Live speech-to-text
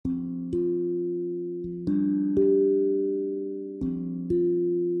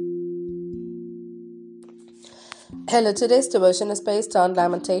Hello, today's devotion is based on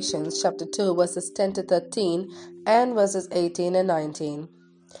Lamentations chapter 2 verses 10 to 13 and verses 18 and 19.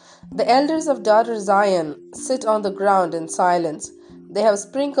 The elders of daughter Zion sit on the ground in silence. They have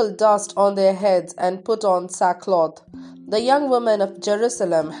sprinkled dust on their heads and put on sackcloth. The young women of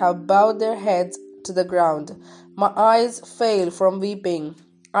Jerusalem have bowed their heads to the ground. My eyes fail from weeping.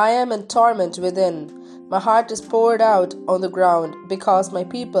 I am in torment within. My heart is poured out on the ground because my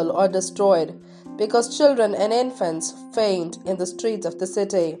people are destroyed, because children and infants faint in the streets of the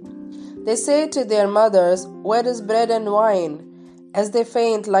city. They say to their mothers, "Where is bread and wine?" as they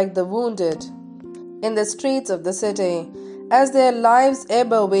faint like the wounded in the streets of the city, as their lives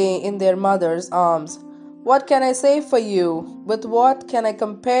ebb away in their mothers' arms. What can I say for you? With what can I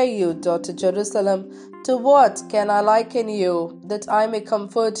compare you, daughter Jerusalem? To what can I liken you, that I may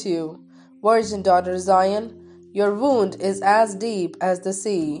comfort you? Virgin daughter Zion, your wound is as deep as the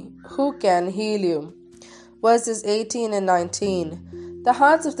sea. Who can heal you? Verses 18 and 19. The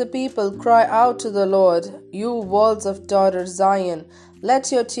hearts of the people cry out to the Lord. You walls of daughter Zion,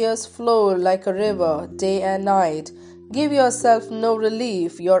 let your tears flow like a river day and night. Give yourself no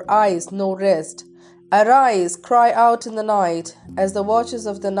relief, your eyes no rest. Arise, cry out in the night, as the watches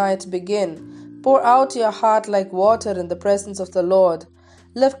of the night begin. Pour out your heart like water in the presence of the Lord.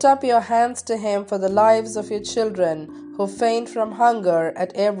 Lift up your hands to Him for the lives of your children who faint from hunger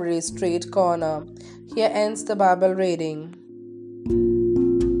at every street corner. Here ends the Bible reading.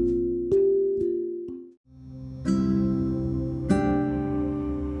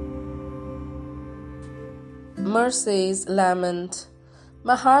 Mercy's lament.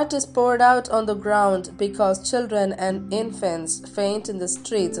 My heart is poured out on the ground because children and infants faint in the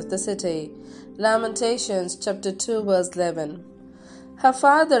streets of the city. Lamentations chapter 2 verse 11. Her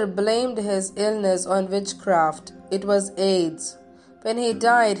father blamed his illness on witchcraft. It was AIDS. When he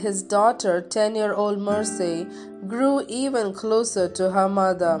died, his daughter, 10-year-old Mercy, grew even closer to her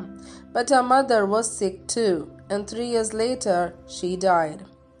mother. But her mother was sick too, and 3 years later, she died.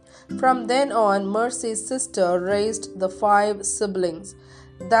 From then on, Mercy's sister raised the 5 siblings.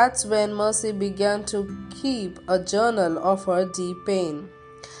 That's when Mercy began to keep a journal of her deep pain.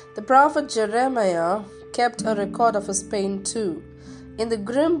 The prophet Jeremiah kept a record of his pain too. In the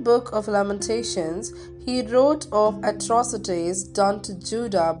grim book of Lamentations, he wrote of atrocities done to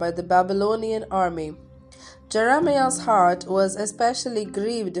Judah by the Babylonian army. Jeremiah's heart was especially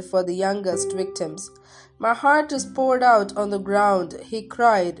grieved for the youngest victims. My heart is poured out on the ground, he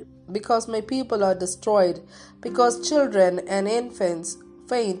cried, because my people are destroyed, because children and infants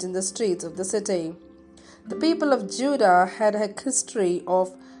faint in the streets of the city. The people of Judah had a history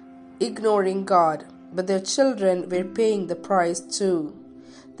of ignoring God, but their children were paying the price too.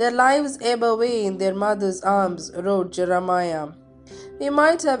 Their lives ebb away in their mother's arms, wrote Jeremiah. We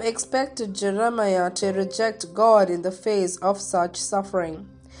might have expected Jeremiah to reject God in the face of such suffering.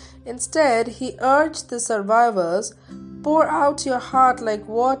 Instead, he urged the survivors, pour out your heart like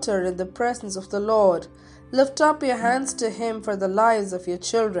water in the presence of the Lord. Lift up your hands to Him for the lives of your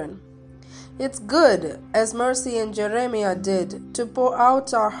children. It's good, as Mercy and Jeremiah did, to pour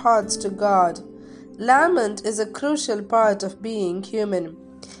out our hearts to God. Lament is a crucial part of being human.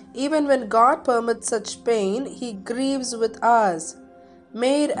 Even when God permits such pain, He grieves with us.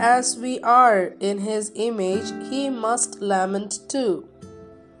 Made as we are in His image, He must lament too.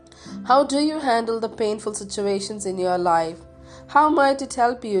 How do you handle the painful situations in your life? How might it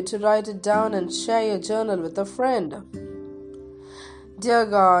help you to write it down and share your journal with a friend? Dear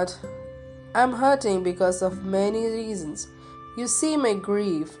God, I'm hurting because of many reasons. You see my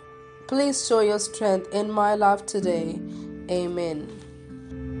grief. Please show your strength in my life today. Amen.